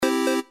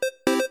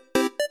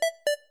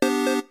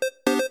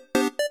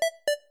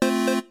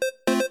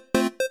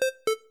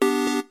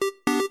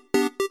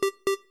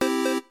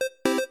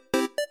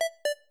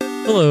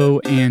Hello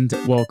and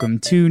welcome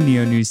to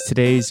Neo News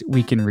Today's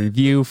Week in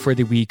Review for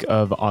the week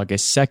of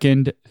August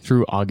 2nd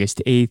through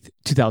August 8th,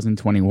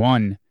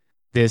 2021.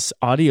 This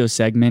audio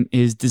segment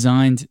is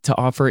designed to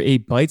offer a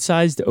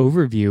bite-sized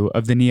overview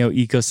of the Neo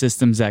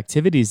ecosystem's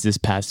activities this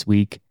past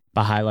week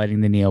by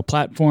highlighting the Neo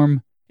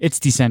platform, its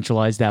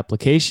decentralized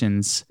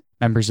applications,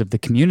 members of the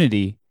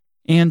community,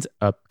 and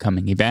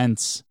upcoming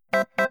events.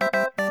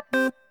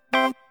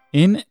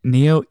 In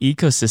Neo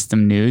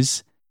ecosystem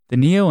news, the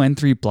Neo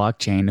N3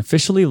 blockchain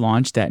officially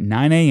launched at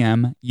 9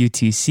 a.m.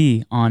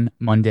 UTC on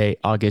Monday,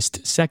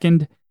 August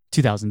 2nd,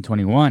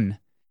 2021.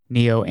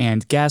 Neo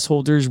and gas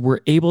holders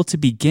were able to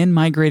begin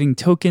migrating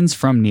tokens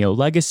from Neo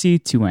Legacy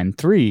to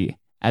N3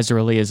 as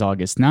early as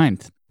August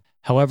 9th.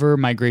 However,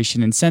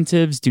 migration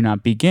incentives do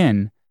not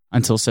begin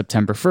until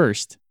September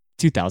 1st,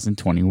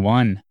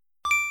 2021.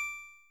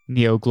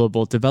 Neo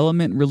Global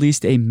Development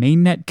released a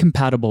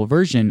mainnet-compatible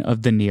version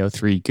of the Neo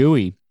 3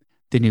 GUI.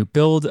 The new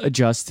build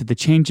adjusts to the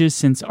changes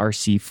since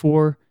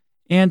RC4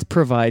 and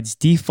provides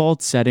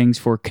default settings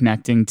for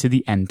connecting to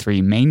the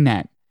N3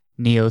 mainnet.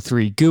 Neo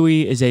 3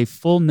 GUI is a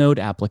full node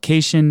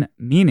application,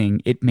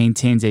 meaning it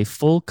maintains a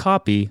full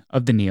copy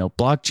of the Neo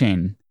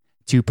blockchain.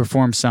 To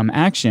perform some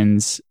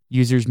actions,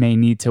 users may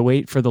need to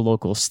wait for the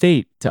local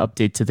state to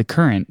update to the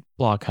current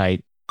block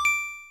height.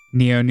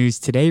 Neo News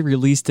Today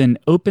released an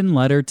open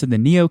letter to the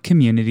Neo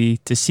community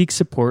to seek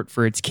support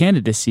for its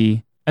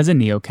candidacy as a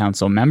Neo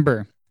Council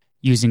member.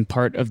 Using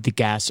part of the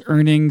gas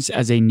earnings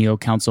as a Neo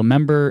Council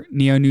member,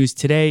 Neo News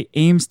Today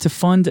aims to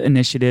fund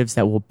initiatives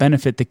that will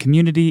benefit the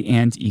community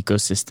and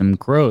ecosystem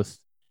growth.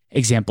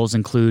 Examples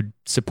include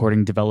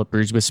supporting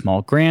developers with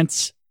small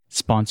grants,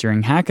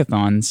 sponsoring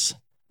hackathons,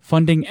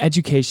 funding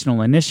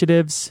educational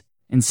initiatives,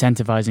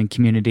 incentivizing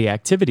community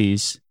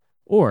activities,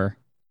 or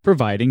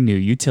providing new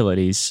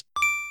utilities.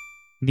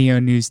 Neo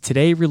News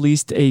Today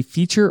released a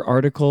feature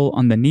article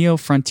on the Neo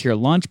Frontier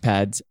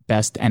Launchpad's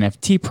best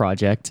NFT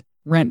project,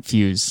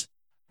 RentFuse.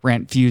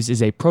 RentFuse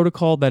is a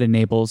protocol that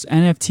enables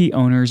NFT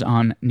owners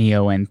on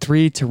Neo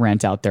N3 to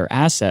rent out their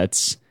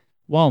assets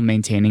while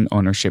maintaining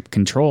ownership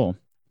control.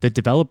 The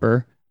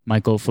developer,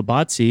 Michael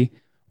Fabazzi,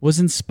 was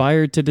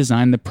inspired to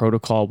design the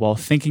protocol while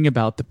thinking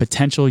about the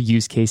potential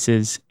use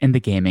cases in the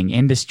gaming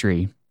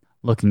industry.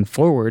 Looking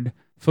forward,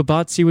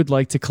 Fabazzi would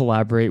like to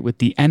collaborate with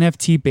the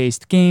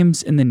NFT-based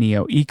games in the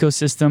Neo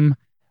ecosystem,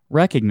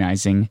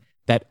 recognizing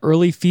that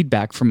early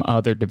feedback from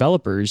other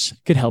developers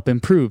could help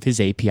improve his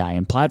API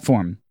and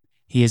platform.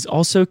 He is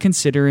also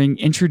considering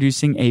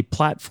introducing a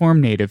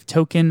platform-native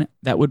token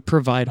that would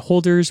provide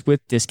holders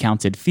with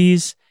discounted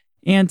fees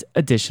and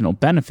additional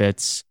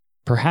benefits,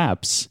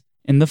 perhaps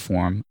in the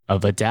form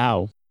of a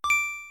DAO.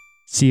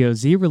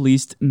 COZ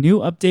released new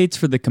updates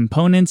for the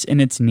components in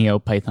its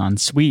NeoPython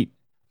suite.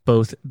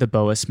 Both the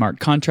Boa smart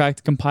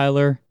contract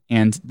compiler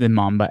and the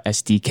Mamba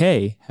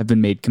SDK have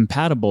been made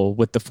compatible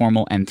with the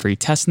formal N3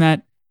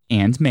 testnet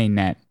and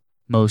mainnet.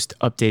 Most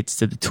updates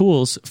to the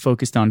tools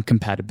focused on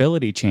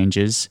compatibility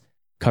changes,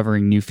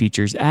 covering new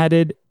features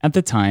added at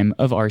the time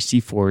of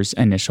RC4's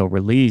initial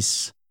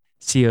release.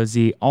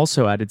 COZ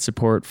also added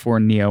support for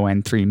Neo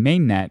N3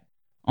 mainnet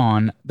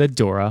on the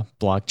Dora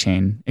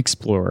Blockchain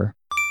Explorer.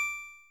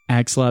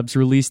 Axe Labs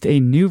released a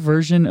new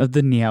version of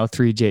the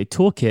Neo3j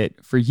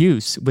toolkit for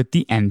use with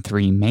the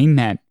N3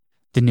 mainnet.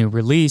 The new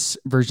release,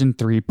 version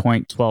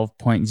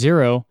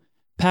 3.12.0,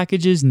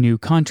 packages new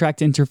contract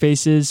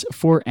interfaces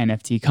for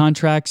NFT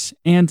contracts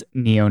and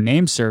Neo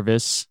Name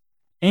Service,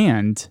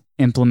 and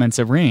implements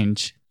a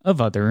range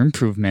of other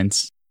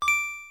improvements.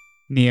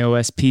 Neo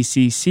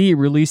SPCC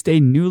released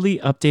a newly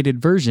updated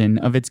version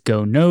of its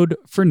Go node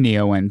for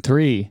Neo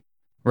N3.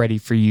 Ready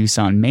for use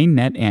on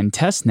mainnet and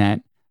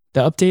testnet,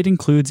 the update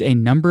includes a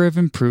number of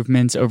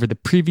improvements over the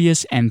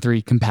previous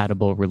N3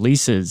 compatible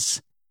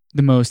releases.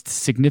 The most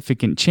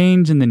significant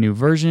change in the new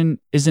version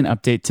is an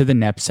update to the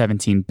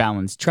NEP17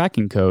 balance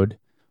tracking code,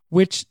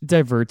 which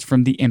diverts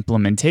from the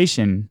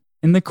implementation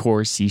in the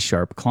core C#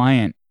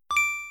 client.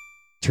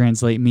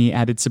 TranslateMe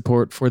added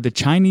support for the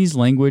Chinese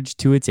language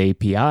to its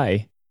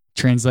API.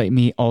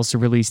 TranslateMe also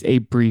released a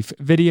brief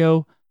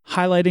video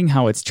highlighting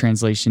how its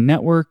translation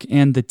network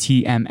and the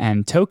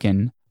TMN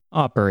token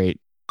operate.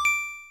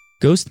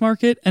 Ghost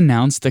Market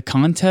announced a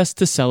contest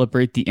to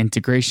celebrate the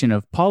integration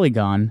of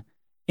Polygon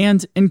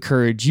and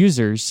encourage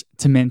users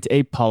to mint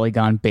a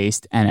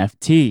Polygon-based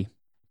NFT.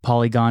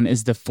 Polygon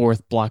is the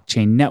fourth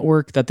blockchain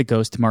network that the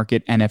Ghost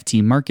Market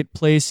NFT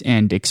Marketplace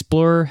and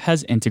Explorer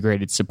has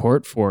integrated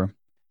support for.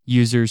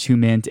 Users who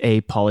mint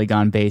a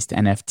Polygon-based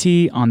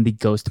NFT on the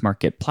Ghost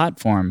Market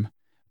platform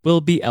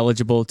will be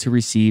eligible to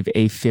receive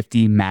a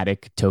 50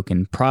 Matic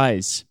token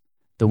prize.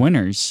 The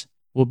winners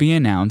will be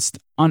announced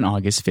on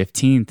August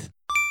 15th.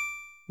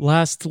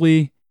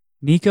 Lastly,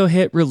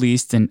 NicoHit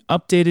released an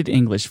updated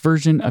English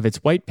version of its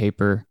white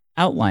paper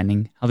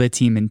outlining how the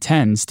team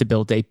intends to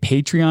build a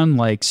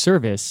Patreon-like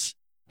service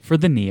for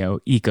the Neo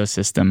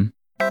ecosystem.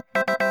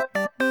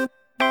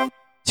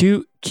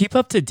 To keep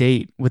up to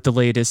date with the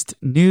latest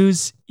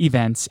news,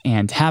 events,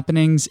 and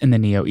happenings in the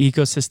Neo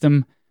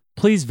ecosystem,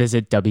 please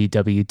visit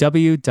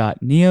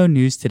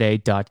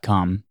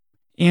www.neonewstoday.com.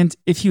 And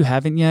if you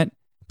haven't yet,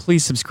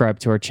 please subscribe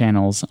to our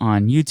channels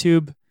on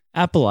YouTube,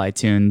 Apple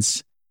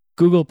iTunes,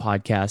 Google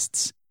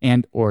Podcasts,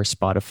 and or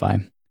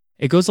Spotify.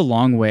 It goes a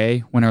long way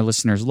when our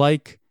listeners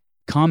like,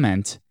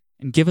 comment,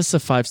 and give us a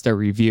 5-star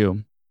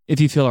review if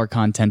you feel our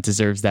content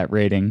deserves that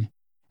rating.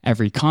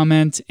 Every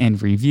comment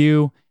and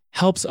review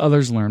helps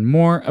others learn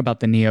more about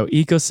the NEO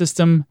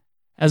ecosystem,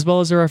 as well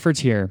as our efforts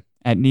here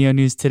at NEO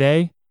News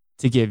Today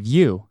to give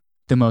you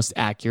the most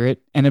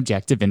accurate and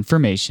objective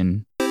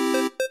information.